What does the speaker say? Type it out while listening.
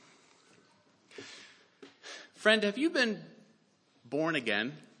Friend, have you been born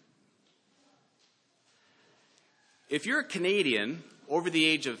again? If you're a Canadian over the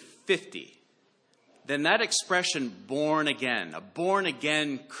age of 50, then that expression, born again, a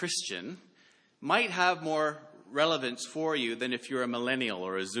born-again Christian, might have more relevance for you than if you're a millennial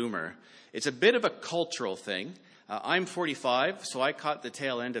or a Zoomer. It's a bit of a cultural thing. I'm 45, so I caught the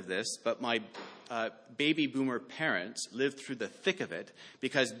tail end of this, but my baby boomer parents lived through the thick of it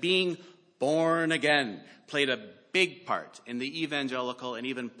because being born again played a big part in the evangelical and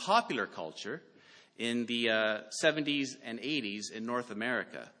even popular culture in the 70s and 80s in North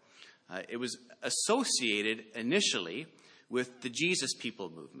America. It was associated initially with the Jesus People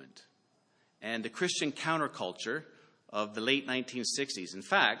movement and the Christian counterculture of the late 1960s. In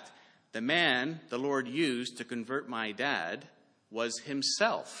fact, the man the Lord used to convert my dad was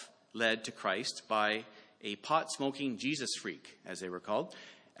himself led to Christ by a pot-smoking Jesus freak, as they were called,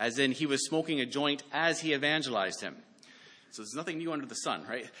 as in he was smoking a joint as he evangelized him. So there's nothing new under the sun,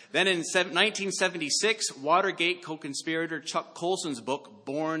 right? Then in 1976, Watergate co-conspirator Chuck Colson's book,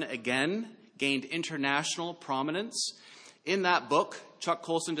 Born Again, gained international prominence. In that book, Chuck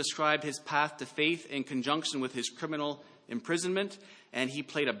Colson described his path to faith in conjunction with his criminal imprisonment, and he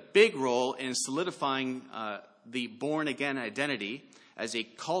played a big role in solidifying the born-again identity as a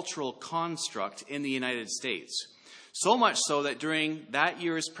cultural construct in the United States. So much so that during that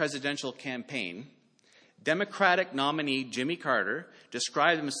year's presidential campaign, Democratic nominee Jimmy Carter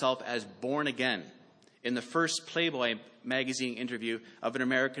described himself as born again in the first Playboy magazine interview of an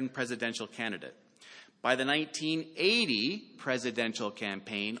American presidential candidate. By the 1980 presidential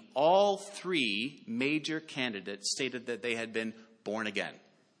campaign, all three major candidates stated that they had been born again.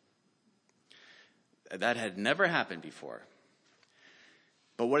 That had never happened before.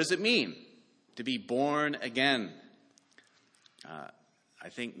 But what does it mean to be born again? I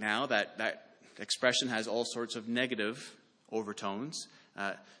think now that expression has all sorts of negative overtones.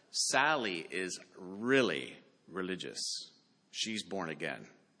 Sally is really religious. She's born again.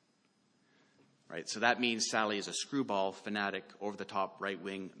 Right? So that means Sally is a screwball, fanatic, over-the-top,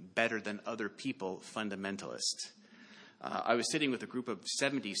 right-wing, better-than-other-people fundamentalist. I was sitting with a group of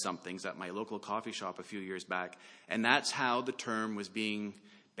 70-somethings at my local coffee shop a few years back, and that's how the term was being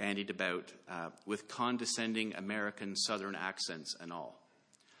bandied about, with condescending American Southern accents and all.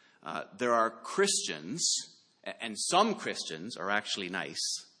 There are Christians, and some Christians are actually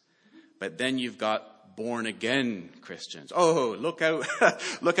nice, but then you've got born-again Christians. Oh, look out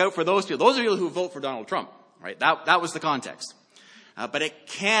look out for those people. Those are people who vote for Donald Trump, right? That was the context. But it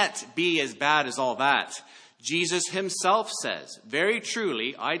can't be as bad as all that. Jesus himself says, very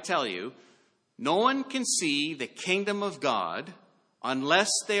truly, I tell you, no one can see the kingdom of God unless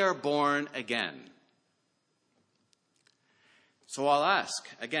they are born again. So I'll ask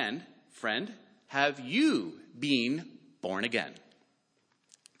again, friend, have you been born again?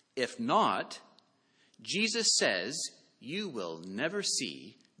 If not, Jesus says you will never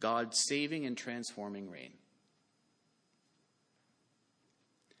see God's saving and transforming reign.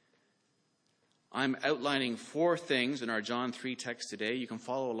 I'm outlining 4 things in our John 3 text today. You can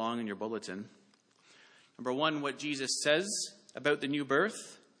follow along in your bulletin. Number 1, what Jesus says about the new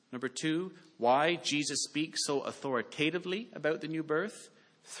birth. Number 2, why Jesus speaks so authoritatively about the new birth.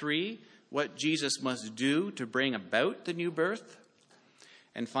 3, what Jesus must do to bring about the new birth.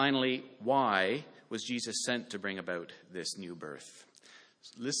 And finally, why was Jesus sent to bring about this new birth?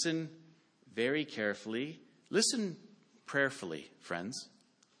 Listen very carefully. Listen prayerfully, friends.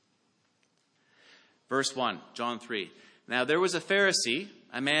 Verse 1, John 3. Now there was a Pharisee,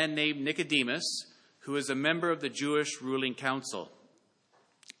 a man named Nicodemus, who was a member of the Jewish ruling council.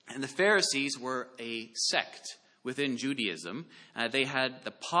 And the Pharisees were a sect within Judaism. They had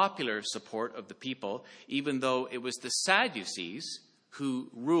the popular support of the people, even though it was the Sadducees who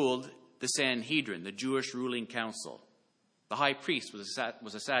ruled the Sanhedrin, the Jewish ruling council. The high priest was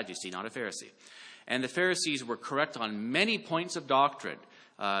a Sadducee, not a Pharisee. And the Pharisees were correct on many points of doctrine.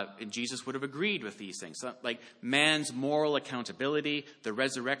 And Jesus would have agreed with these things, like man's moral accountability, the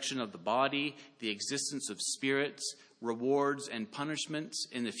resurrection of the body, the existence of spirits, rewards and punishments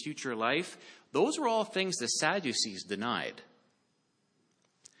in the future life. Those were all things the Sadducees denied.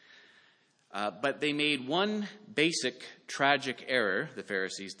 But they made one basic tragic error, the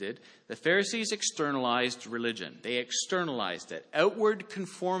Pharisees did. The Pharisees externalized religion. They externalized it. Outward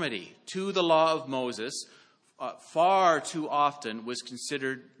conformity to the law of Moses far too often was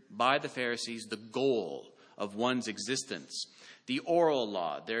considered by the Pharisees the goal of one's existence. The oral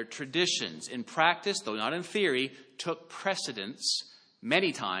law, their traditions, in practice, though not in theory, took precedence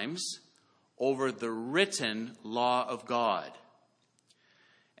many times over the written law of God.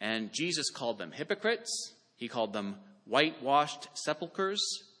 And Jesus called them hypocrites. He called them whitewashed sepulchres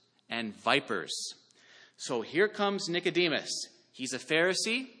and vipers. So here comes Nicodemus. He's a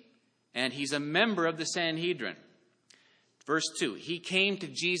Pharisee, and he's a member of the Sanhedrin. Verse 2, he came to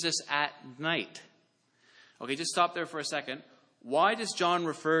Jesus at night. Okay, just stop there for a second. Why does John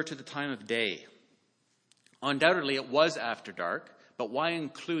refer to the time of day? Undoubtedly, it was after dark, but why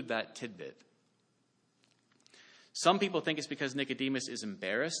include that tidbit? Some people think it's because Nicodemus is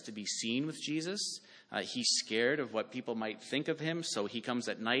embarrassed to be seen with Jesus. He's scared of what people might think of him, so he comes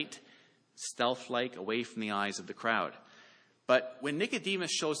at night, stealth-like, away from the eyes of the crowd. But when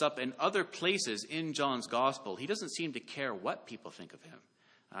Nicodemus shows up in other places in John's gospel, he doesn't seem to care what people think of him.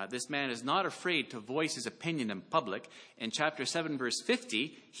 This man is not afraid to voice his opinion in public. In chapter 7, verse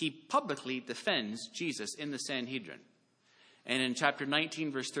 50, he publicly defends Jesus in the Sanhedrin. And in chapter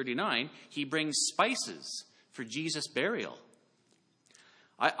 19, verse 39, he brings spices for Jesus' burial.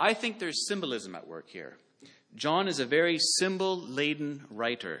 I think there's symbolism at work here. John is a very symbol-laden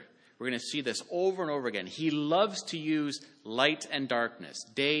writer. We're going to see this over and over again. He loves to use light and darkness,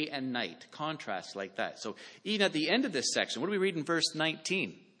 day and night, contrasts like that. So even at the end of this section, what do we read in verse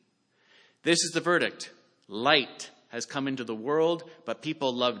 19? This is the verdict. Light has come into the world, but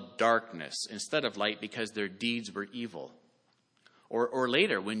people loved darkness instead of light because their deeds were evil. Or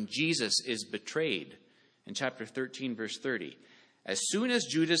later, when Jesus is betrayed, in chapter 13, verse 30, as soon as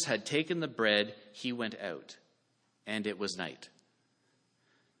Judas had taken the bread, he went out, and it was night.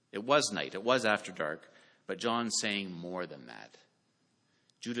 It was night. It was after dark. But John's saying more than that.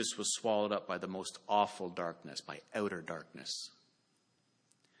 Judas was swallowed up by the most awful darkness, by outer darkness.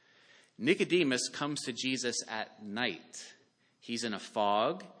 Nicodemus comes to Jesus at night. He's in a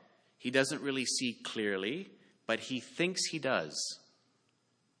fog. He doesn't really see clearly, but he thinks he does.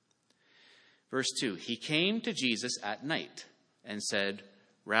 Verse 2, he came to Jesus at night and said,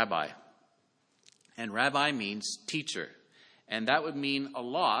 Rabbi. And rabbi means teacher. And that would mean a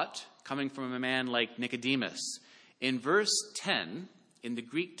lot coming from a man like Nicodemus. In verse 10, in the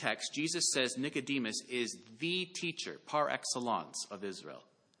Greek text, Jesus says Nicodemus is the teacher, par excellence, of Israel.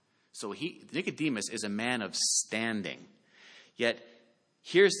 So Nicodemus is a man of standing. Yet,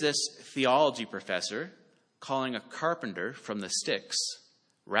 here's this theology professor calling a carpenter from the sticks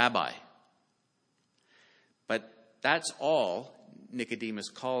rabbi. But that's all Nicodemus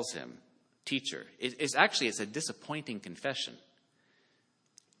calls him, teacher. It's a disappointing confession.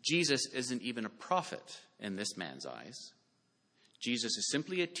 Jesus isn't even a prophet in this man's eyes. Jesus is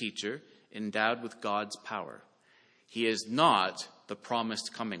simply a teacher endowed with God's power. He is not the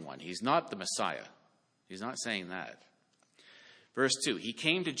promised coming one. He's not the Messiah. He's not saying that. Verse 2, he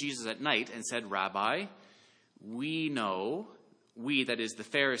came to Jesus at night and said, Rabbi, we know, that is the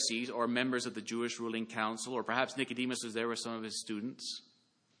Pharisees or members of the Jewish ruling council, or perhaps Nicodemus was there with some of his students.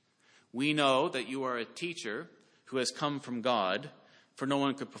 We know that you are a teacher who has come from God, for no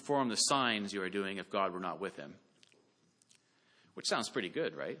one could perform the signs you are doing if God were not with him. Which sounds pretty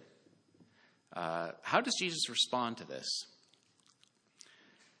good, right? How does Jesus respond to this?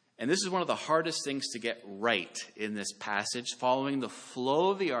 And this is one of the hardest things to get right in this passage, following the flow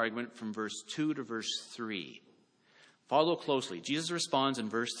of the argument from verse 2 to verse 3. Follow closely. Jesus responds in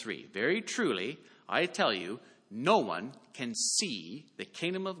verse 3. Very truly, I tell you, no one can see the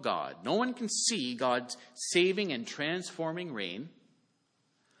kingdom of God. No one can see God's saving and transforming reign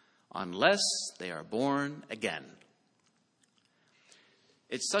unless they are born again.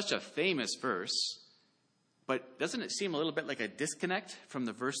 It's such a famous verse, but doesn't it seem a little bit like a disconnect from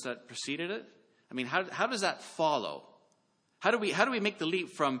the verse that preceded it? I mean, how does that follow? How do we make the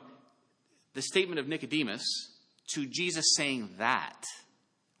leap from the statement of Nicodemus to Jesus saying that?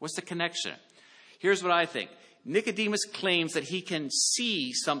 What's the connection? Here's what I think. Nicodemus claims that he can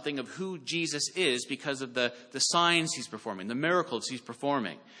see something of who Jesus is because of the signs he's performing, the miracles he's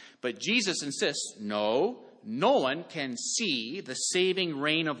performing. But Jesus insists, no one can see the saving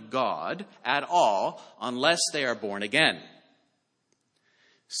reign of God at all unless they are born again.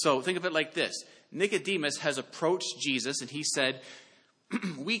 So think of it like this. Nicodemus has approached Jesus and he said,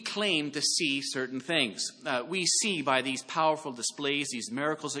 we claim to see certain things. We see by these powerful displays, these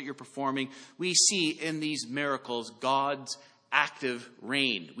miracles that you're performing, we see in these miracles God's active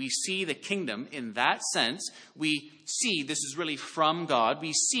reign. We see the kingdom in that sense. We see this is really from God.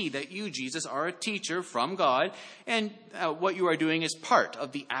 We see that you, Jesus, are a teacher from God, and what you are doing is part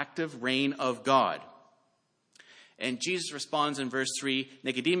of the active reign of God. And Jesus responds in verse 3,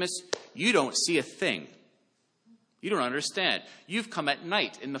 Nicodemus, you don't see a thing. You don't understand. You've come at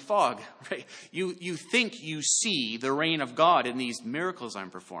night in the fog, right? You think you see the reign of God in these miracles I'm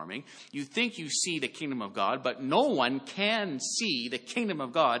performing. You think you see the kingdom of God, but no one can see the kingdom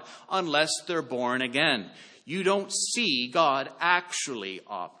of God unless they're born again. You don't see God actually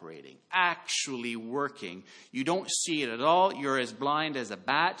operating, actually working. You don't see it at all. You're as blind as a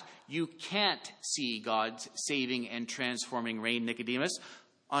bat. You can't see God's saving and transforming reign, Nicodemus,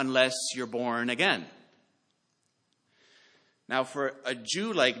 unless you're born again. Now, for a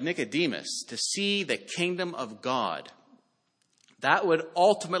Jew like Nicodemus to see the kingdom of God, that would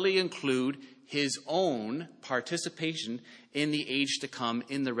ultimately include his own participation in the age to come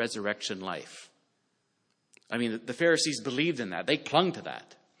in the resurrection life. I mean, the Pharisees believed in that. They clung to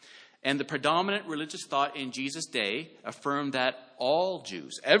that. And the predominant religious thought in Jesus' day affirmed that all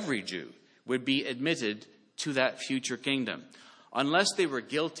Jews, every Jew, would be admitted to that future kingdom. Unless they were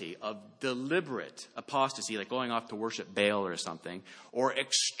guilty of deliberate apostasy, like going off to worship Baal or something, or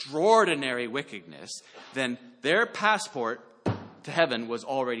extraordinary wickedness, then their passport to heaven was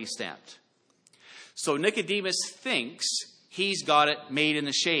already stamped. So Nicodemus thinks he's got it made in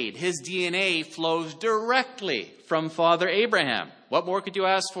the shade. His DNA flows directly from Father Abraham. What more could you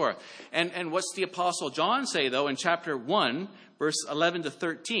ask for? And what's the Apostle John say, though, in chapter 1, verse 11 to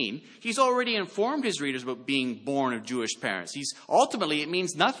 13? He's already informed his readers about being born of Jewish parents. Ultimately, it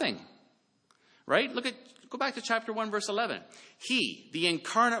means nothing. Right? Go back to chapter 1, verse 11. He, the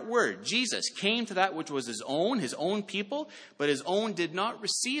incarnate Word, Jesus, came to that which was his own people, but his own did not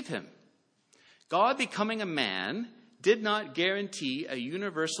receive him. God becoming a man did not guarantee a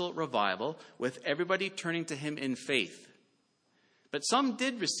universal revival with everybody turning to him in faith. But some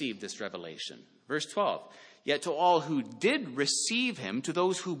did receive this revelation. Verse 12, yet to all who did receive him, to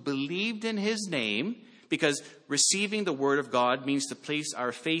those who believed in his name, because receiving the word of God means to place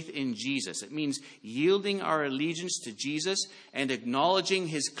our faith in Jesus. It means yielding our allegiance to Jesus and acknowledging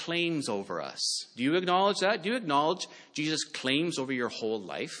his claims over us. Do you acknowledge that? Do you acknowledge Jesus' claims over your whole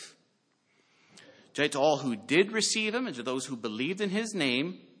life? To all who did receive him and to those who believed in his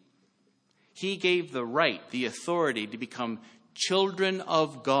name, he gave the right, the authority to become children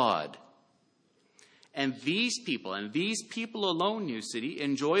of God. And these people alone, New City,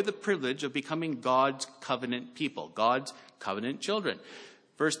 enjoy the privilege of becoming God's covenant people, God's covenant children.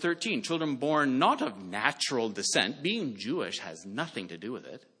 Verse 13, children born not of natural descent, being Jewish has nothing to do with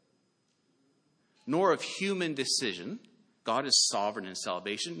it, nor of human decision. God is sovereign in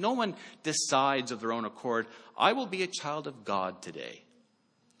salvation. No one decides of their own accord, I will be a child of God today.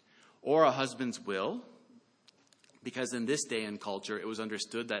 Or a husband's will, because in this day and culture, it was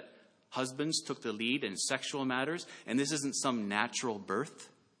understood that husbands took the lead in sexual matters, and this isn't some natural birth,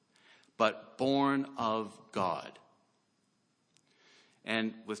 but born of God.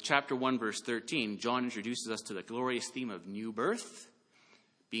 And with chapter 1, verse 13, John introduces us to the glorious theme of new birth,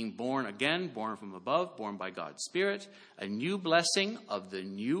 being born again, born from above, born by God's Spirit, a new blessing of the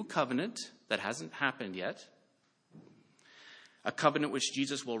new covenant that hasn't happened yet, a covenant which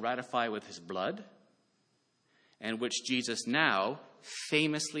Jesus will ratify with his blood, and which Jesus now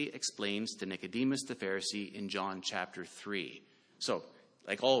famously explains to Nicodemus the Pharisee in John chapter 3. So,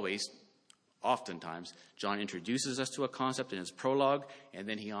 like always, oftentimes, John introduces us to a concept in his prologue, and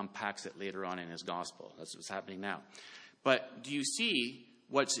then he unpacks it later on in his gospel. That's what's happening now. But do you see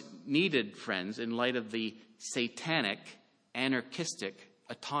what's needed, friends, in light of the satanic, anarchistic,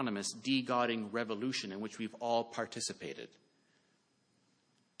 autonomous, de-godding revolution in which we've all participated?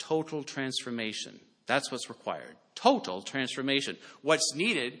 Total transformation. That's what's required. Total transformation. What's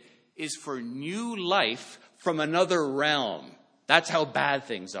needed is for new life from another realm. That's how bad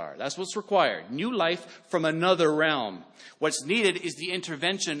things are. That's what's required. New life from another realm. What's needed is the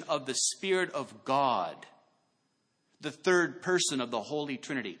intervention of the Spirit of God, the third person of the Holy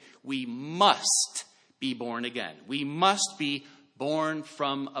Trinity. We must be born again. We must be born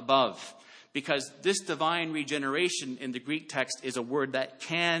from above. Because this divine regeneration in the Greek text is a word that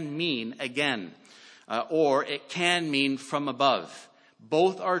can mean again. Or it can mean from above.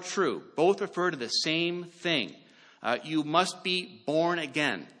 Both are true. Both refer to the same thing. You must be born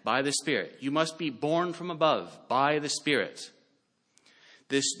again by the Spirit. You must be born from above by the Spirit.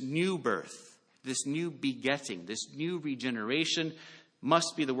 This new birth, this new begetting, this new regeneration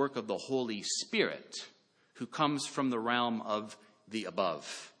must be the work of the Holy Spirit, who comes from the realm of the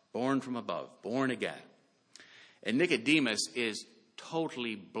above. Born from above, born again. And Nicodemus is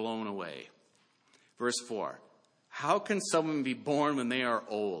totally blown away. Verse 4, how can someone be born when they are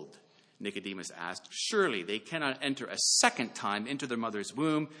old? Nicodemus asked. Surely they cannot enter a second time into their mother's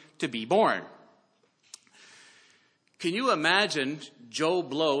womb to be born. Can you imagine Joe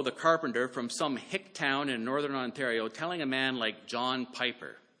Blow, the carpenter from some hick town in northern Ontario, telling a man like John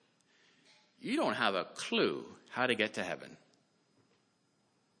Piper, you don't have a clue how to get to heaven?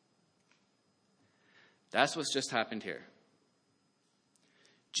 That's what's just happened here.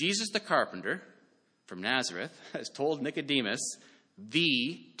 Jesus the carpenter from Nazareth has told Nicodemus,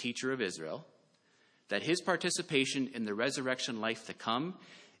 the teacher of Israel, that his participation in the resurrection life to come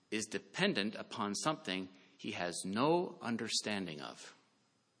is dependent upon something he has no understanding of.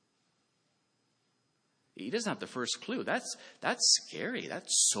 He doesn't have the first clue. That's scary.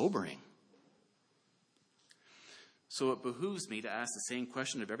 That's sobering. So it behooves me to ask the same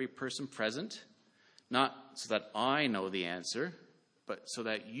question of every person present, not so that I know the answer, but so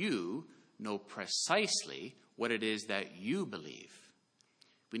that you know precisely what it is that you believe.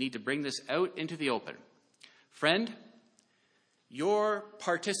 We need to bring this out into the open. Friend, your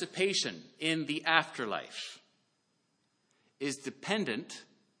participation in the afterlife is dependent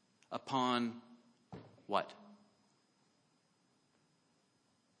upon what?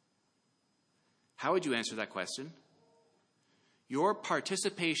 How would you answer that question? Your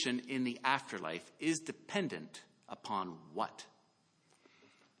participation in the afterlife is dependent upon what?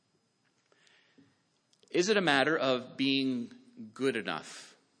 Is it a matter of being good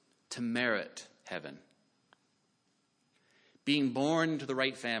enough to merit heaven? Being born into the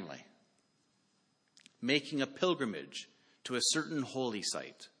right family? Making a pilgrimage to a certain holy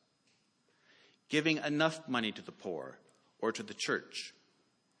site? Giving enough money to the poor or to the church?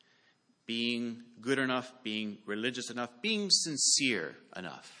 Being good enough, being religious enough, being sincere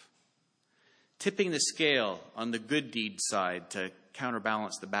enough? Tipping the scale on the good deed side to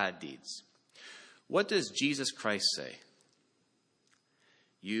counterbalance the bad deeds? What does Jesus Christ say?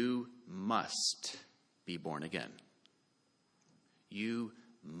 You must be born again. You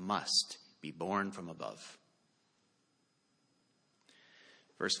must be born from above.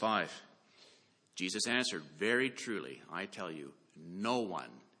 Verse 5, Jesus answered, very truly, I tell you, no one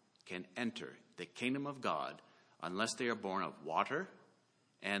can enter the kingdom of God unless they are born of water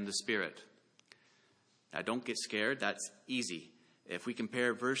and the Spirit. Now don't get scared, that's easy. If we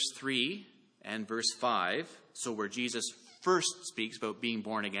compare verse 3 and verse 5, so where Jesus first speaks about being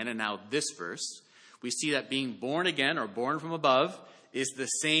born again, and now this verse, we see that being born again or born from above is the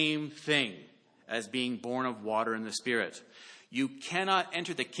same thing as being born of water and the Spirit. You cannot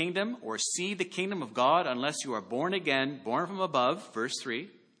enter the kingdom or see the kingdom of God unless you are born again, born from above, verse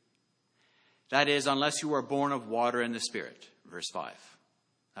 3. That is, unless you are born of water and the Spirit, verse 5.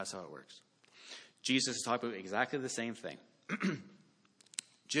 That's how it works. Jesus is talking about exactly the same thing.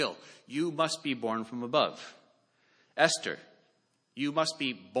 Jill, you must be born from above. Esther, you must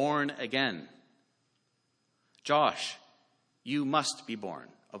be born again. Josh, you must be born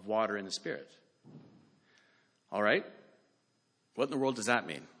of water and the Spirit. All right? What in the world does that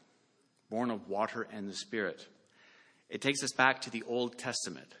mean? Born of water and the Spirit. It takes us back to the Old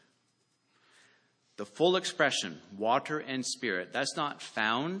Testament. The full expression, water and Spirit, that's not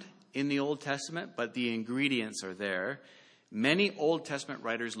found in the Old Testament, but the ingredients are there. Many Old Testament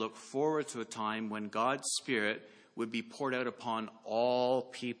writers look forward to a time when God's Spirit would be poured out upon all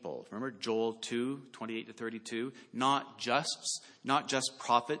people. Remember Joel 2, 28 to 32? Not just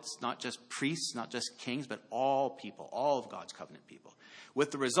prophets, not just priests, not just kings, but all people, all of God's covenant people.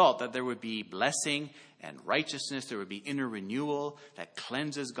 With the result that there would be blessing and righteousness, there would be inner renewal that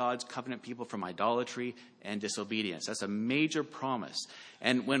cleanses God's covenant people from idolatry and disobedience. That's a major promise.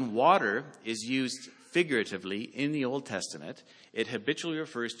 And when water is used figuratively in the Old Testament, it habitually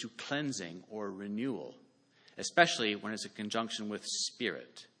refers to cleansing or renewal, especially when it's in conjunction with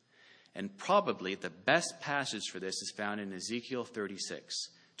Spirit. And probably the best passage for this is found in Ezekiel 36,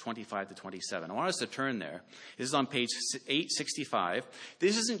 25 to 27. I want us to turn there. This is on page 865.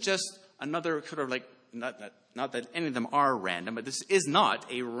 This isn't just another sort of like, not that any of them are random, but this is not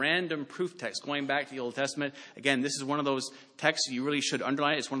a random proof text going back to the Old Testament. Again, this is one of those texts you really should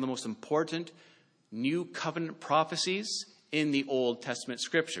underline. It's one of the most important New Covenant prophecies in the Old Testament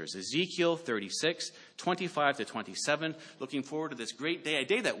scriptures. Ezekiel 36, 25 to 27. Looking forward to this great day, a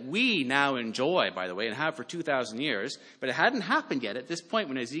day that we now enjoy, by the way, and have for 2,000 years, but it hadn't happened yet at this point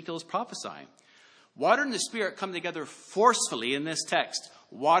when Ezekiel is prophesying. Water and the Spirit come together forcefully in this text.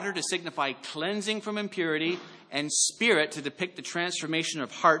 Water to signify cleansing from impurity, and Spirit to depict the transformation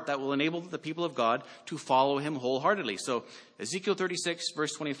of heart that will enable the people of God to follow him wholeheartedly. So Ezekiel 36,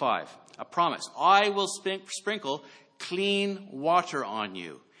 verse 25, a promise. I will sprinkle clean water on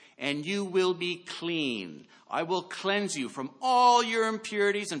you, and you will be clean. I will cleanse you from all your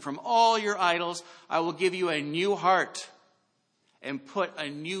impurities and from all your idols. I will give you a new heart and put a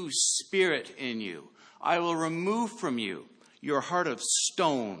new spirit in you. I will remove from you your heart of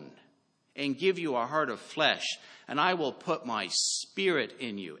stone and give you a heart of flesh, and I will put my spirit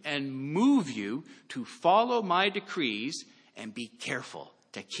in you and move you to follow my decrees and be careful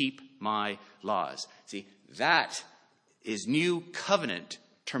to keep my laws. See, that is new covenant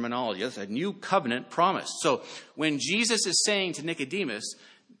terminology. That's a new covenant promise. So when Jesus is saying to Nicodemus,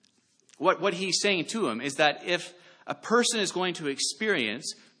 what he's saying to him is that if a person is going to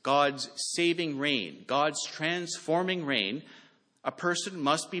experience God's saving reign, God's transforming reign, a person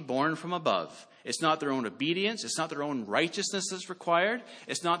must be born from above. It's not their own obedience. It's not their own righteousness that's required.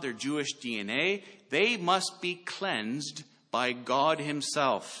 It's not their Jewish DNA. They must be cleansed by God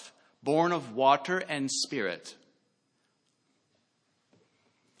himself, born of water and spirit.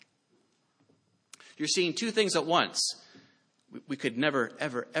 You're seeing two things at once. We could never,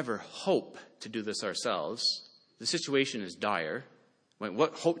 ever, ever hope to do this ourselves. The situation is dire.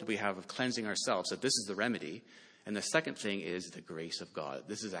 What hope do we have of cleansing ourselves, that this is the remedy? And the second thing is the grace of God.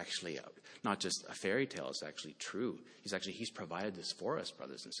 This is actually not just a fairy tale. It's actually true. He's provided this for us,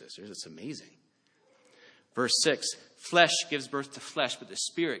 brothers and sisters. It's amazing. Verse 6, flesh gives birth to flesh, but the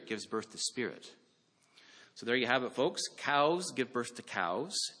Spirit gives birth to spirit. So there you have it, folks. Cows give birth to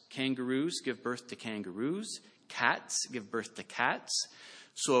cows. Kangaroos give birth to kangaroos. Cats give birth to cats.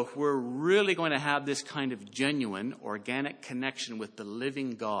 So if we're really going to have this kind of genuine, organic connection with the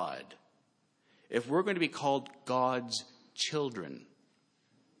living God, if we're going to be called God's children,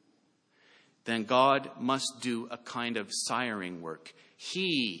 then God must do a kind of siring work.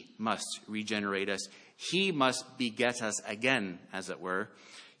 He must regenerate us. He must beget us again, as it were.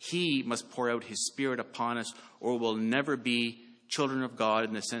 He must pour out his Spirit upon us, or we'll never be children of God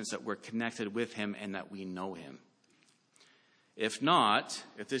in the sense that we're connected with him and that we know him. If not,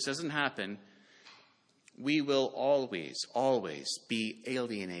 if this doesn't happen, we will always, always be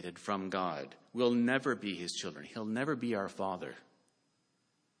alienated from God. We'll never be his children. He'll never be our Father.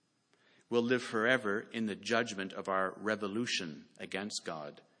 We'll live forever in the judgment of our revolution against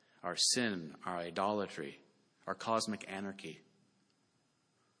God, our sin, our idolatry, our cosmic anarchy.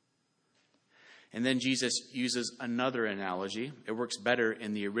 And then Jesus uses another analogy. It works better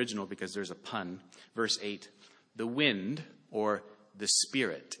in the original because there's a pun. Verse 8, the wind, or the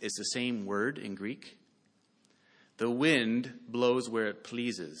Spirit, is the same word in Greek. The wind blows where it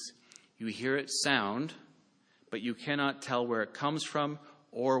pleases. You hear it sound, but you cannot tell where it comes from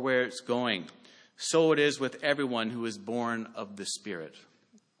or where it's going. So it is with everyone who is born of the Spirit.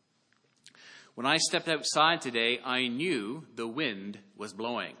 When I stepped outside today, I knew the wind was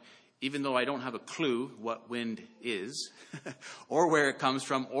blowing, even though I don't have a clue what wind is or where it comes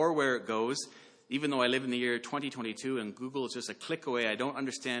from or where it goes. Even though I live in the year 2022 and Google is just a click away, I don't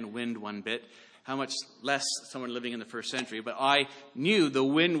understand wind one bit, how much less someone living in the first century. But I knew the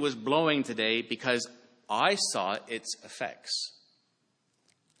wind was blowing today because I saw its effects.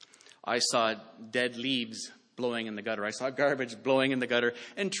 I saw dead leaves blowing in the gutter. I saw garbage blowing in the gutter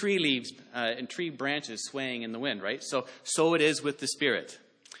and tree leaves and tree branches swaying in the wind, right? So it is with the Spirit.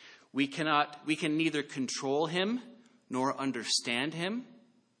 We can neither control him nor understand him,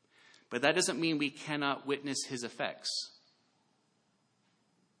 but that doesn't mean we cannot witness his effects.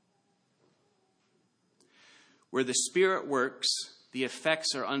 Where the Spirit works, the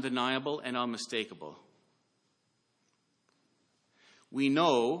effects are undeniable and unmistakable. We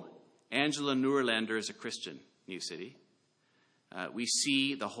know Angela Neurlander is a Christian, New City. We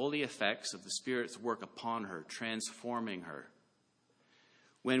see the holy effects of the Spirit's work upon her, transforming her.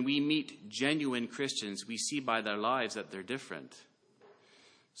 When we meet genuine Christians, we see by their lives that they're different.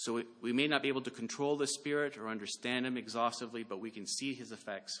 So we may not be able to control the Spirit or understand him exhaustively, but we can see his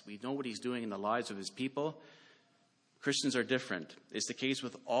effects. We know what he's doing in the lives of his people. Christians are different. It's the case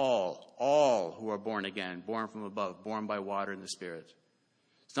with all who are born again, born from above, born by water and the Spirit.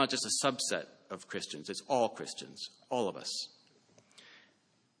 It's not just a subset of Christians. It's all Christians, all of us.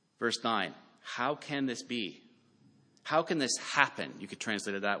 Verse 9, how can this be? How can this happen? You could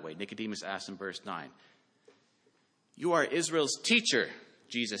translate it that way. Nicodemus asked in verse 9. You are Israel's teacher,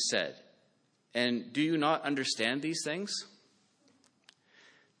 Jesus said, and do you not understand these things?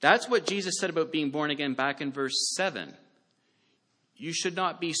 That's what Jesus said about being born again back in verse 7. You should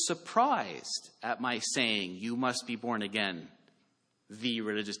not be surprised at my saying, you must be born again, the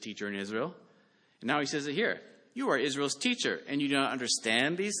religious teacher in Israel. And now he says it here. You are Israel's teacher, and you do not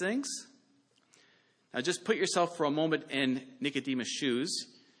understand these things? Now just put yourself for a moment in Nicodemus' shoes.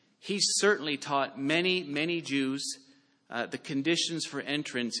 He certainly taught many, many Jews the conditions for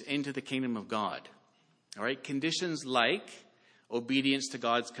entrance into the kingdom of God. All right, conditions like obedience to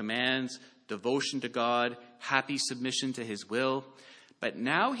God's commands, devotion to God, happy submission to his will. But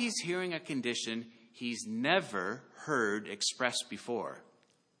now he's hearing a condition he's never heard expressed before.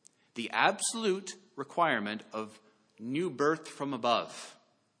 The absolute requirement of new birth from above.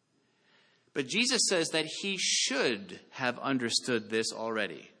 But Jesus says that he should have understood this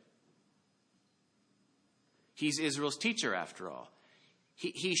already. He's Israel's teacher, after all.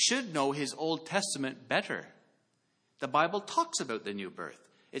 He should know his Old Testament better. The Bible talks about the new birth.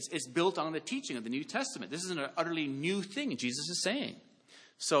 It's built on the teaching of the New Testament. This isn't an utterly new thing Jesus is saying.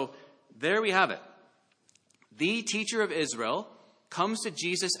 So there we have it. The teacher of Israel comes to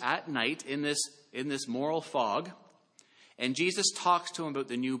Jesus at night in this moral fog, and Jesus talks to him about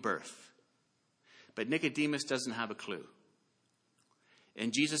the new birth. But Nicodemus doesn't have a clue.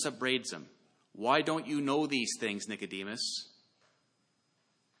 And Jesus upbraids him. Why don't you know these things, Nicodemus?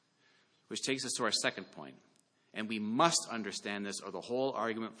 Which takes us to our second point. And we must understand this or the whole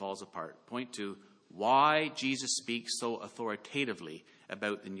argument falls apart. Point 2, why Jesus speaks so authoritatively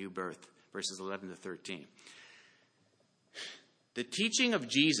about the new birth, verses 11 to 13. The teaching of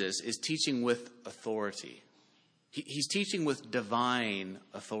Jesus is teaching with authority. He's teaching with divine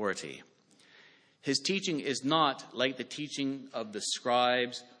authority. His teaching is not like the teaching of the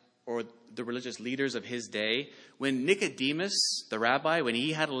scribes or the religious leaders of his day. When Nicodemus, the rabbi, when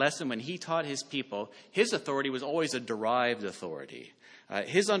he had a lesson, when he taught his people, his authority was always a derived authority.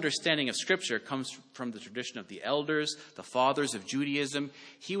 His understanding of Scripture comes from the tradition of the elders, the fathers of Judaism.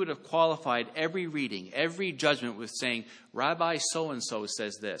 He would have qualified every reading, every judgment with saying, Rabbi so-and-so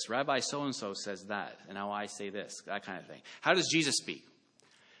says this, Rabbi so-and-so says that, and now I say this, that kind of thing. How does Jesus speak?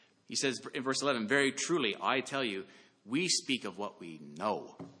 He says in verse 11, very truly, I tell you, we speak of what we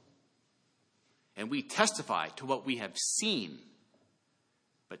know. And we testify to what we have seen.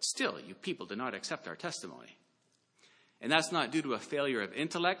 But still, you people do not accept our testimony. And that's not due to a failure of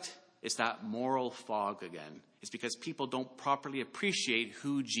intellect. It's that moral fog again. It's because people don't properly appreciate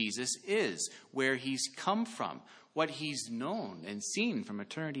who Jesus is, where he's come from, what he's known and seen from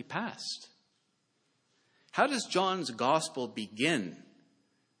eternity past. How does John's gospel begin?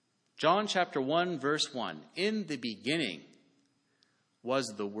 John chapter 1, verse 1. In the beginning was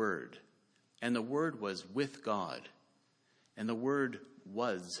the Word, and the Word was with God, and the Word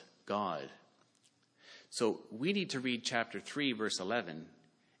was God. So we need to read chapter 3, verse 11,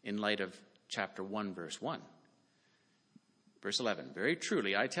 in light of chapter 1, verse 1. Verse 11, very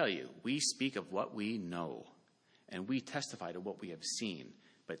truly, I tell you, we speak of what we know, and we testify to what we have seen.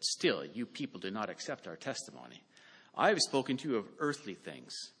 But still, you people do not accept our testimony. I have spoken to you of earthly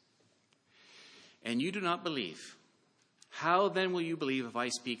things, and you do not believe. How then will you believe if I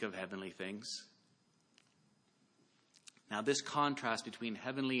speak of heavenly things? Now, this contrast between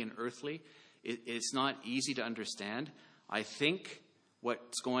heavenly and earthly, it's not easy to understand. I think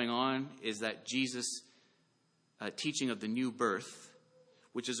what's going on is that Jesus' teaching of the new birth,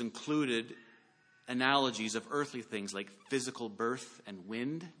 which has included analogies of earthly things like physical birth and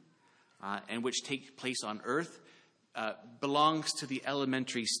wind, and which take place on earth, belongs to the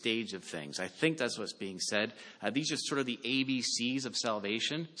elementary stage of things. I think that's what's being said. These are sort of the ABCs of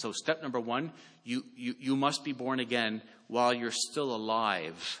salvation. So step number 1, you must be born again while you're still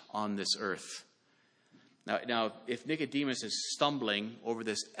alive on this earth. Now, if Nicodemus is stumbling over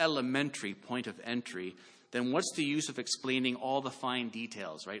this elementary point of entry, then what's the use of explaining all the fine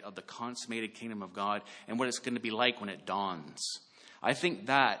details, right, of the consummated kingdom of God and what it's going to be like when it dawns? I think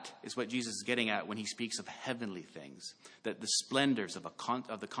that is what Jesus is getting at when he speaks of heavenly things, that the splendors of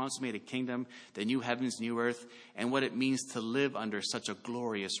the consummated kingdom, the new heavens, new earth, and what it means to live under such a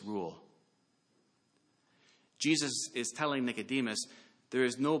glorious rule. Jesus is telling Nicodemus, there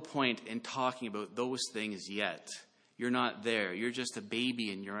is no point in talking about those things yet. You're not there. You're just a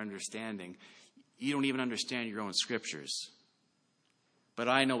baby in your understanding. You don't even understand your own scriptures. But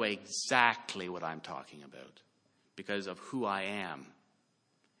I know exactly what I'm talking about because of who I am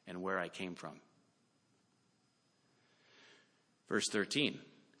and where I came from. Verse 13.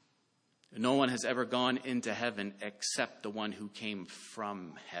 No one has ever gone into heaven except the one who came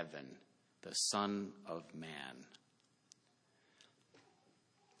from heaven, the Son of Man.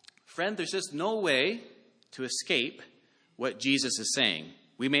 Friend, there's just no way to escape what Jesus is saying.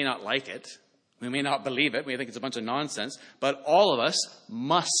 We may not like it. We may not believe it. We think it's a bunch of nonsense. But all of us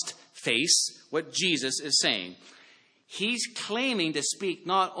must face what Jesus is saying. He's claiming to speak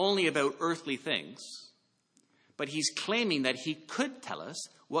not only about earthly things, but he's claiming that he could tell us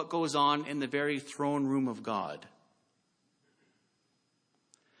what goes on in the very throne room of God.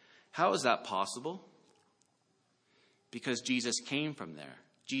 How is that possible? Because Jesus came from there.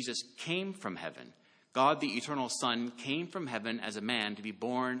 Jesus came from heaven. God, the eternal Son, came from heaven as a man to be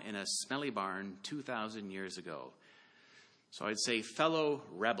born in a smelly barn 2,000 years ago. So I'd say fellow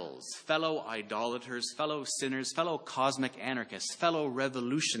rebels, fellow idolaters, fellow sinners, fellow cosmic anarchists, fellow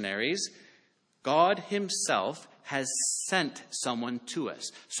revolutionaries, God himself has sent someone to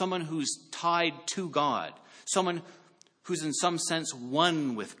us, someone who's tied to God, someone who's in some sense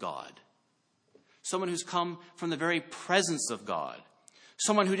one with God, someone who's come from the very presence of God,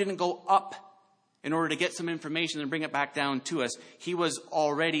 someone who didn't go up in order to get some information and bring it back down to us. He was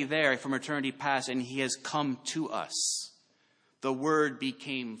already there from eternity past, and he has come to us. The Word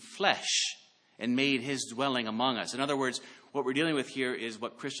became flesh and made his dwelling among us. In other words, what we're dealing with here is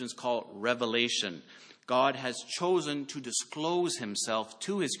what Christians call revelation. God has chosen to disclose himself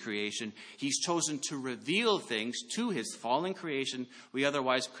to his creation. He's chosen to reveal things to his fallen creation we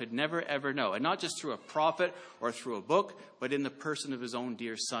otherwise could never, ever know. And not just through a prophet or through a book, but in the person of his own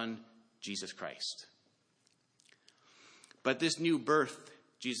dear Son, Jesus Christ. But this new birth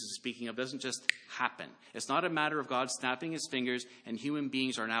Jesus is speaking of doesn't just happen. It's not a matter of God snapping his fingers and human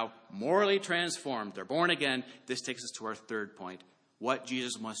beings are now morally transformed. They're born again. This takes us to our third point. What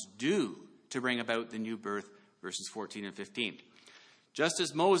Jesus must do to bring about the new birth, verses 14 and 15. Just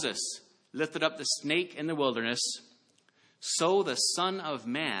as Moses lifted up the snake in the wilderness, so the Son of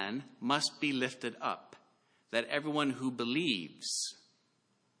Man must be lifted up, that everyone who believes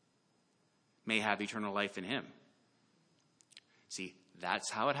may have eternal life in him. See,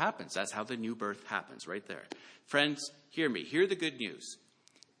 that's how it happens. That's how the new birth happens, right there. Friends, hear me. Hear the good news.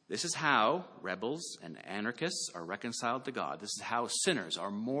 This is how rebels and anarchists are reconciled to God. This is how sinners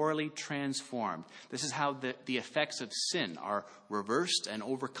are morally transformed. This is how the effects of sin are reversed and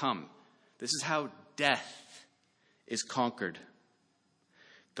overcome. This is how death is conquered.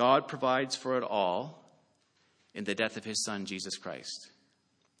 God provides for it all in the death of his Son, Jesus Christ.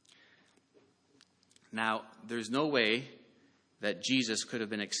 Now, there's no way that Jesus could have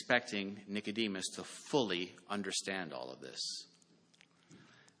been expecting Nicodemus to fully understand all of this.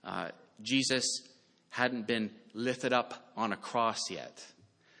 Jesus hadn't been lifted up on a cross yet,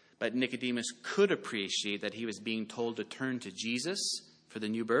 but Nicodemus could appreciate that he was being told to turn to Jesus for the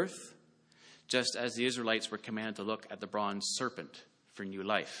new birth, just as the Israelites were commanded to look at the bronze serpent for new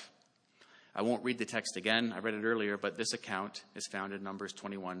life. I won't read the text again. I read it earlier, but this account is found in Numbers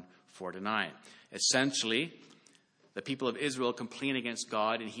 21, 4-9. Essentially, the people of Israel complain against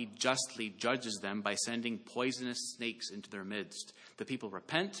God, and he justly judges them by sending poisonous snakes into their midst. The people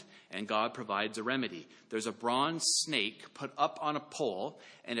repent, and God provides a remedy. There's a bronze snake put up on a pole,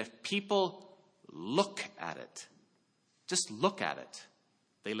 and if people look at it, just look at it,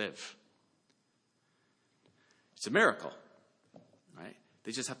 they live. It's a miracle, right?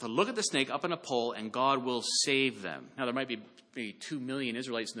 They just have to look at the snake up on a pole, and God will save them. Now, there might be maybe 2 million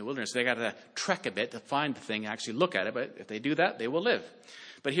Israelites in the wilderness. So they got to trek a bit to find the thing, actually look at it. But if they do that, they will live.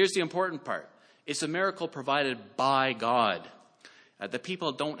 But here's the important part. It's a miracle provided by God. The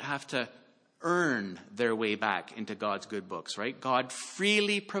people don't have to earn their way back into God's good books, right? God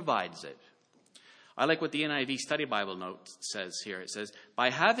freely provides it. I like what the NIV Study Bible note says here. It says, by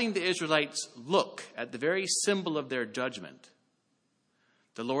having the Israelites look at the very symbol of their judgment,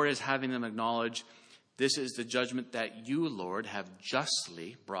 the Lord is having them acknowledge, this is the judgment that you, Lord, have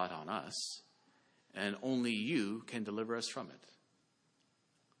justly brought on us, and only you can deliver us from it.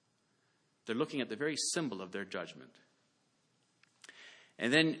 They're looking at the very symbol of their judgment.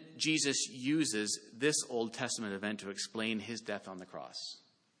 And then Jesus uses this Old Testament event to explain his death on the cross.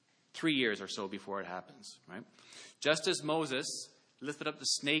 3 years or so before it happens, right? Just as Moses lifted up the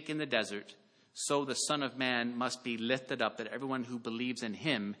snake in the desert, so the Son of Man must be lifted up, that everyone who believes in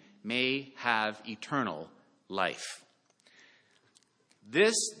him may have eternal life.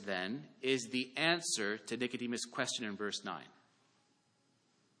 This, then, is the answer to Nicodemus' question in verse 9.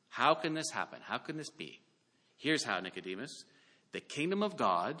 How can this happen? How can this be? Here's how, Nicodemus. The kingdom of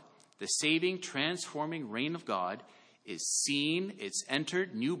God, the saving, transforming reign of God, is seen, it's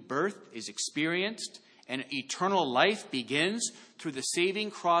entered, new birth is experienced, and eternal life begins through the saving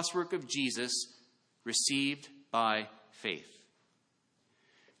cross work of Jesus, received by faith.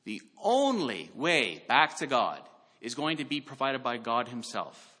 The only way back to God is going to be provided by God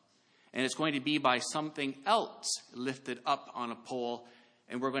himself. And it's going to be by something else lifted up on a pole,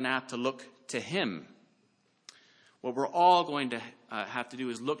 and we're going to have to look to him. What we're all going to have to do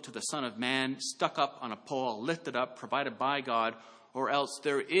is look to the Son of Man, stuck up on a pole, lifted up, provided by God, or else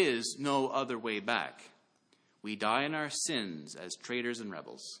there is no other way back. We die in our sins as traitors and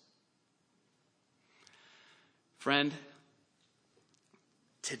rebels. Friend,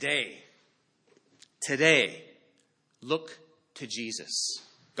 today, look to Jesus,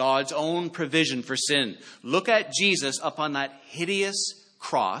 God's own provision for sin. Look at Jesus up on that hideous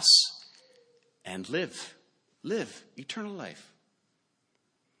cross and live. live eternal life.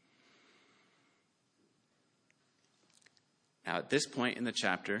 Now, at this point in the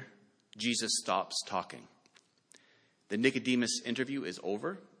chapter, Jesus stops talking. The Nicodemus interview is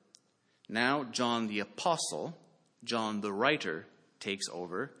over. Now, John the apostle, John the writer, takes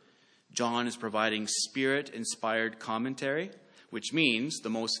over. John is providing Spirit-inspired commentary, which means the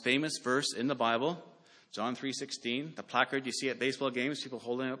most famous verse in the Bible, John 3:16, the placard you see at baseball games, people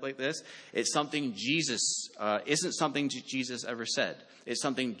holding it up like this. It's something isn't something Jesus ever said. It's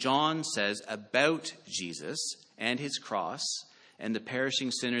something John says about Jesus and his cross and the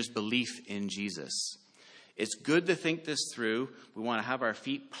perishing sinner's belief in Jesus. It's good to think this through. We want to have our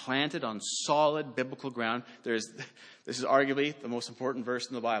feet planted on solid biblical ground. This is arguably the most important verse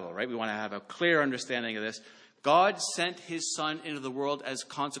in the Bible, right? We want to have a clear understanding of this. God sent his Son into the world as a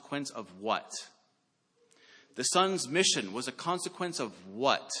consequence of what? The Son's mission was a consequence of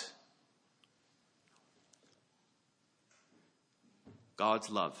what? God's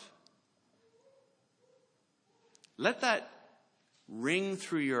love. Let that ring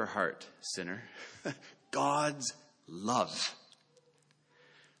through your heart, sinner. God's love.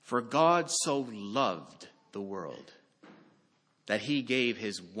 For God so loved the world that he gave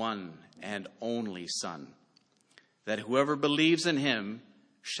his one and only Son, that whoever believes in him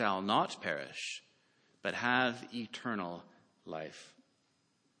shall not perish, but have eternal life.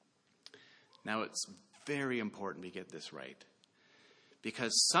 Now, it's very important we get this right,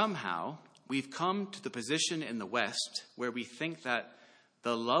 because somehow we've come to the position in the West where we think that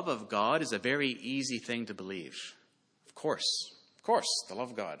the love of God is a very easy thing to believe. Of course, the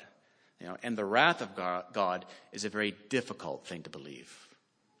love of God. And the wrath of God is a very difficult thing to believe.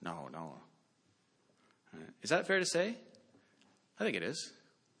 No. Is that fair to say? I think it is.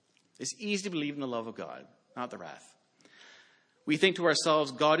 It's easy to believe in the love of God, not the wrath. We think to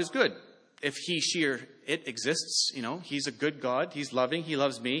ourselves, God is good. If he, she, or it exists, he's a good God. He's loving. He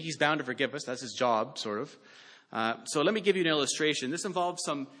loves me. He's bound to forgive us. That's his job, sort of. So let me give you an illustration. This involves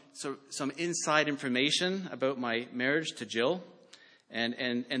some inside information about my marriage to Jill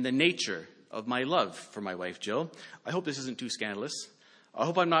and the nature of my love for my wife, Jill. I hope this isn't too scandalous. I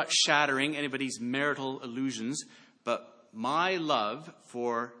hope I'm not shattering anybody's marital illusions, but my love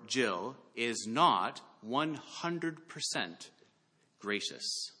for Jill is not 100%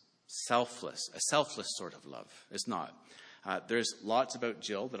 gracious, selfless, a selfless sort of love. It's not. There's lots about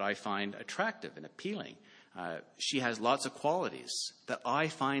Jill that I find attractive and appealing. She has lots of qualities that I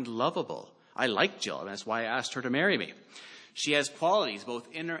find lovable. I like Jill, and that's why I asked her to marry me. She has qualities, both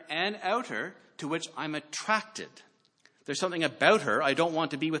inner and outer, to which I'm attracted. There's something about her I don't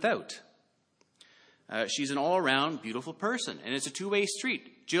want to be without. She's an all-around beautiful person, and it's a two-way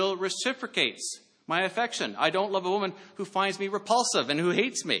street. Jill reciprocates my affection. I don't love a woman who finds me repulsive and who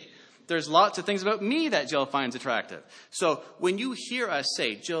hates me. There's lots of things about me that Jill finds attractive. So when you hear us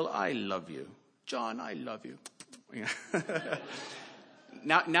say, Jill, I love you. John, I love you.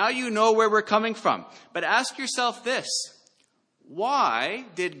 Now you know where we're coming from. But ask yourself this. Why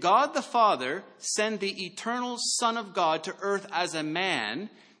did God the Father send the eternal Son of God to earth as a man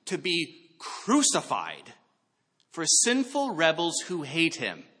to be crucified for sinful rebels who hate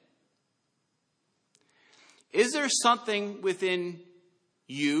him? Is there something within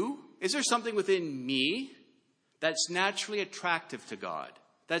you? Is there something within me that's naturally attractive to God?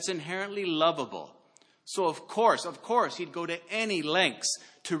 That's inherently lovable? So of course, he'd go to any lengths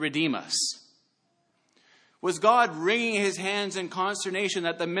to redeem us. Was God wringing his hands in consternation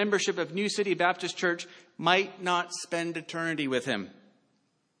that the membership of New City Baptist Church might not spend eternity with him,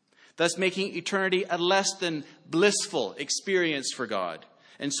 thus making eternity a less than blissful experience for God?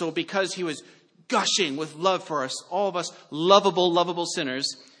 And so because he was gushing with love for us, all of us lovable sinners,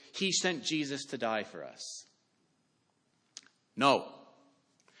 he sent Jesus to die for us. No,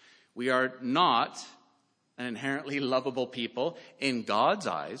 we are not an inherently lovable people. In God's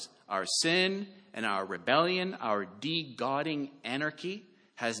eyes, our sin and our rebellion, our de-godding anarchy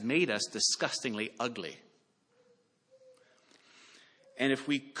has made us disgustingly ugly. And if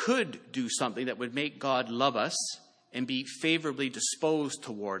we could do something that would make God love us and be favorably disposed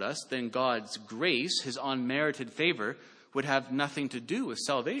toward us, then God's grace, his unmerited favor, would have nothing to do with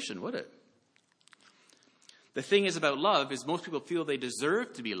salvation, would it? The thing is about love is most people feel they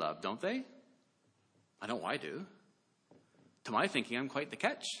deserve to be loved, don't they? I know I do. To my thinking, I'm quite the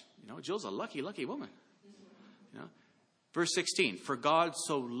catch. Jill's a lucky woman. Verse 16, for God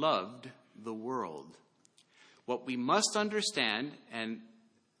so loved the world. What we must understand, and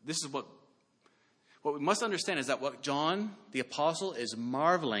this is what we must understand, is that what John the Apostle is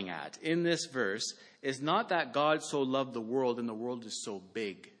marveling at in this verse is not that God so loved the world and the world is so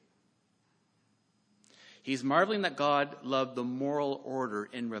big. He's marveling that God loved the moral order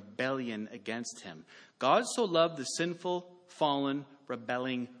in rebellion against him. God so loved the sinful, fallen,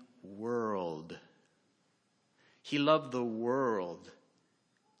 rebelling world. He loved the world,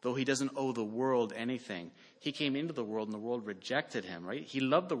 though he doesn't owe the world anything. He came into the world and the world rejected him, right? He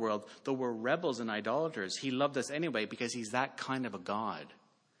loved the world, though we're rebels and idolaters. He loved us anyway because he's that kind of a God.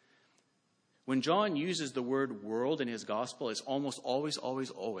 When John uses the word world in his gospel, it's almost always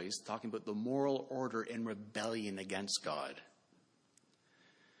talking about the moral order in rebellion against God.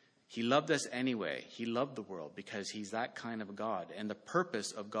 He loved us anyway. He loved the world because he's that kind of a God. And the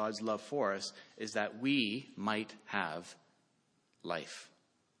purpose of God's love for us is that we might have life,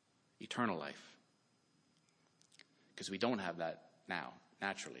 eternal life. Because we don't have that now,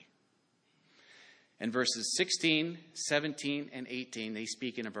 naturally. In verses 16, 17, and 18, they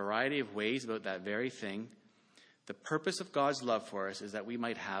speak in a variety of ways about that very thing. The purpose of God's love for us is that we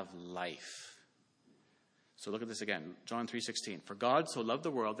might have life. So look at this again, John 3:16. For God so loved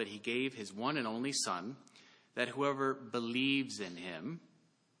the world that he gave his one and only Son, that whoever believes in him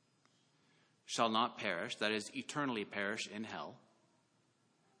shall not perish, that is, eternally perish in hell,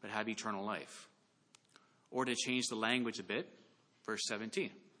 but have eternal life. Or to change the language a bit, verse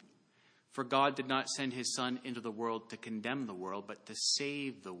 17. For God did not send his Son into the world to condemn the world, but to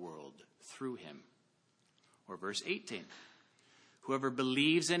save the world through him. Or verse 18. Whoever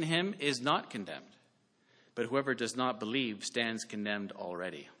believes in him is not condemned, but whoever does not believe stands condemned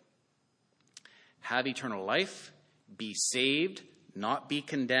already. Have eternal life, be saved, not be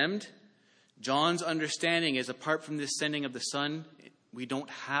condemned. John's understanding is apart from this sending of the Son, we don't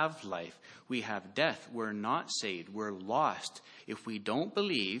have life. We have death. We're not saved. We're lost. If we don't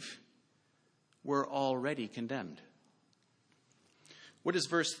believe, we're already condemned. What does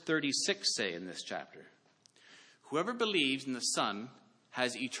verse 36 say in this chapter? Whoever believes in the Son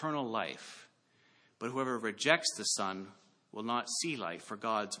has eternal life, but whoever rejects the Son will not see life, for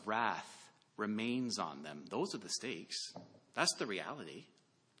God's wrath remains on them. Those are the stakes. That's the reality.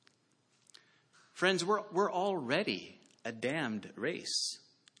 Friends, we're already a damned race.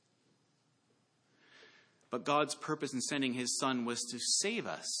 But God's purpose in sending his Son was to save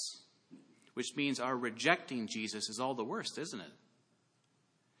us, which means our rejecting Jesus is all the worst, isn't it?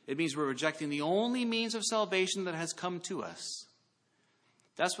 It means we're rejecting the only means of salvation that has come to us.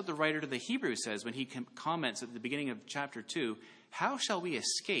 That's what the writer to the Hebrews says when he comments at the beginning of chapter 2, how shall we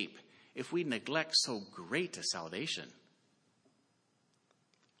escape if we neglect so great a salvation?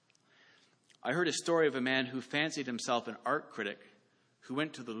 I heard a story of a man who fancied himself an art critic who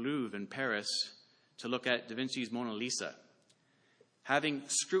went to the Louvre in Paris to look at Da Vinci's Mona Lisa. Having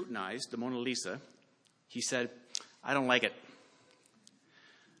scrutinized the Mona Lisa, he said, I don't like it.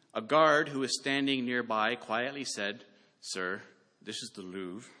 A guard who was standing nearby quietly said, Sir, this is the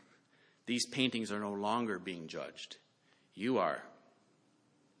Louvre. These paintings are no longer being judged. You are.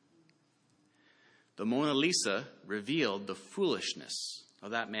 The Mona Lisa revealed the foolishness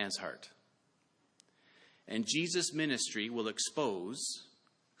of that man's heart. And Jesus' ministry will expose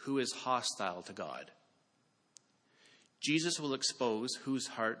who is hostile to God. Jesus will expose whose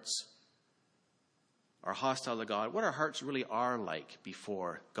hearts are hostile to God, what our hearts really are like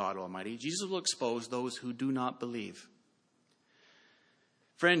before God Almighty. Jesus will expose those who do not believe.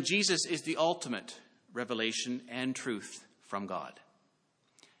 Friend, Jesus is the ultimate revelation and truth from God.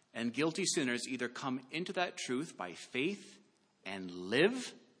 And guilty sinners either come into that truth by faith and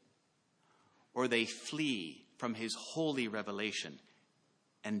live, or they flee from his holy revelation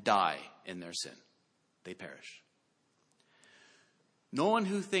and die in their sin. They perish. No one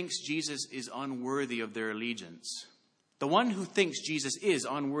who thinks Jesus is unworthy of their allegiance, the one who thinks Jesus is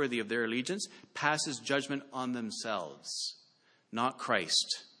unworthy of their allegiance, passes judgment on themselves, not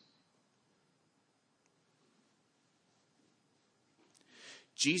Christ.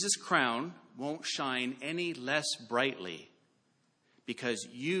 Jesus' crown won't shine any less brightly because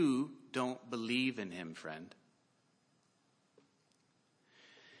you don't believe in him, friend.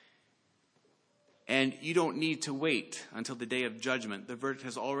 And you don't need to wait until the day of judgment. The verdict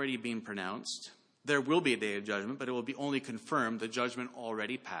has already been pronounced. There will be a day of judgment, but it will be only confirmed the judgment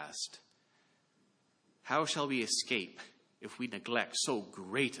already passed. How shall we escape if we neglect so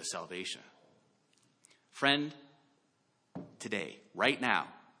great a salvation? Friend, today, right now,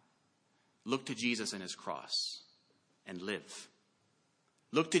 look to Jesus and his cross and live.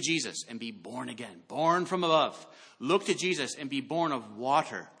 Look to Jesus and be born again, born from above. Look to Jesus and be born of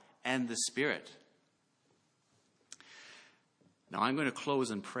water and the Spirit. Now, I'm going to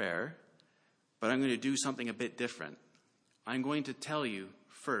close in prayer, but I'm going to do something a bit different. I'm going to tell you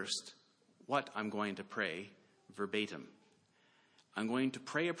first what I'm going to pray verbatim. I'm going to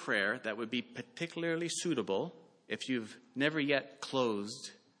pray a prayer that would be particularly suitable if you've never yet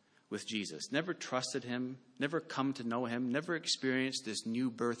closed with Jesus, never trusted him, never come to know him, never experienced this new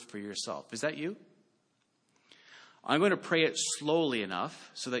birth for yourself. Is that you? I'm going to pray it slowly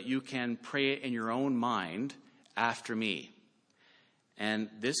enough so that you can pray it in your own mind after me. And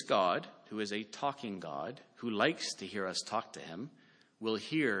this God, who is a talking God, who likes to hear us talk to him, will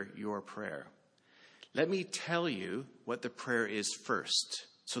hear your prayer. Let me tell you what the prayer is first,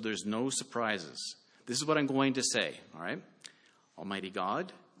 so there's no surprises. This is what I'm going to say, all right? Almighty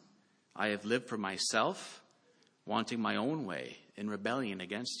God, I have lived for myself, wanting my own way, in rebellion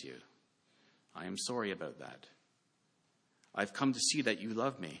against you. I am sorry about that. I've come to see that you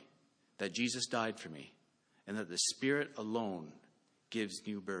love me, that Jesus died for me, and that the Spirit alone gives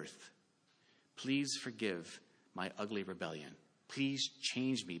new birth. Please forgive my ugly rebellion. Please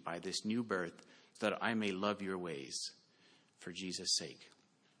change me by this new birth so that I may love your ways for Jesus' sake.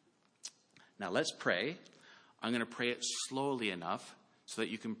 Now let's pray. I'm going to pray it slowly enough so that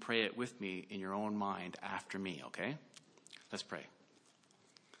you can pray it with me in your own mind after me, okay? Let's pray.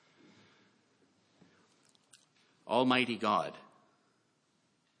 Almighty God,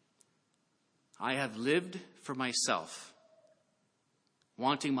 I have lived for myself,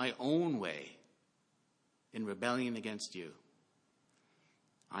 wanting my own way in rebellion against you.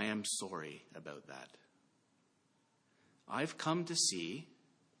 I am sorry about that. I've come to see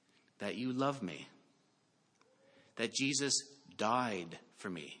that you love me, that Jesus died for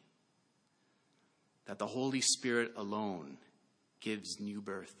me, that the Holy Spirit alone gives new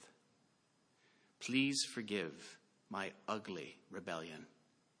birth. Please forgive my ugly rebellion.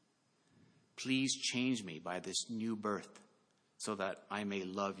 Please change me by this new birth so that I may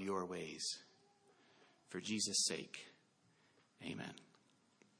love your ways. For Jesus' sake, amen.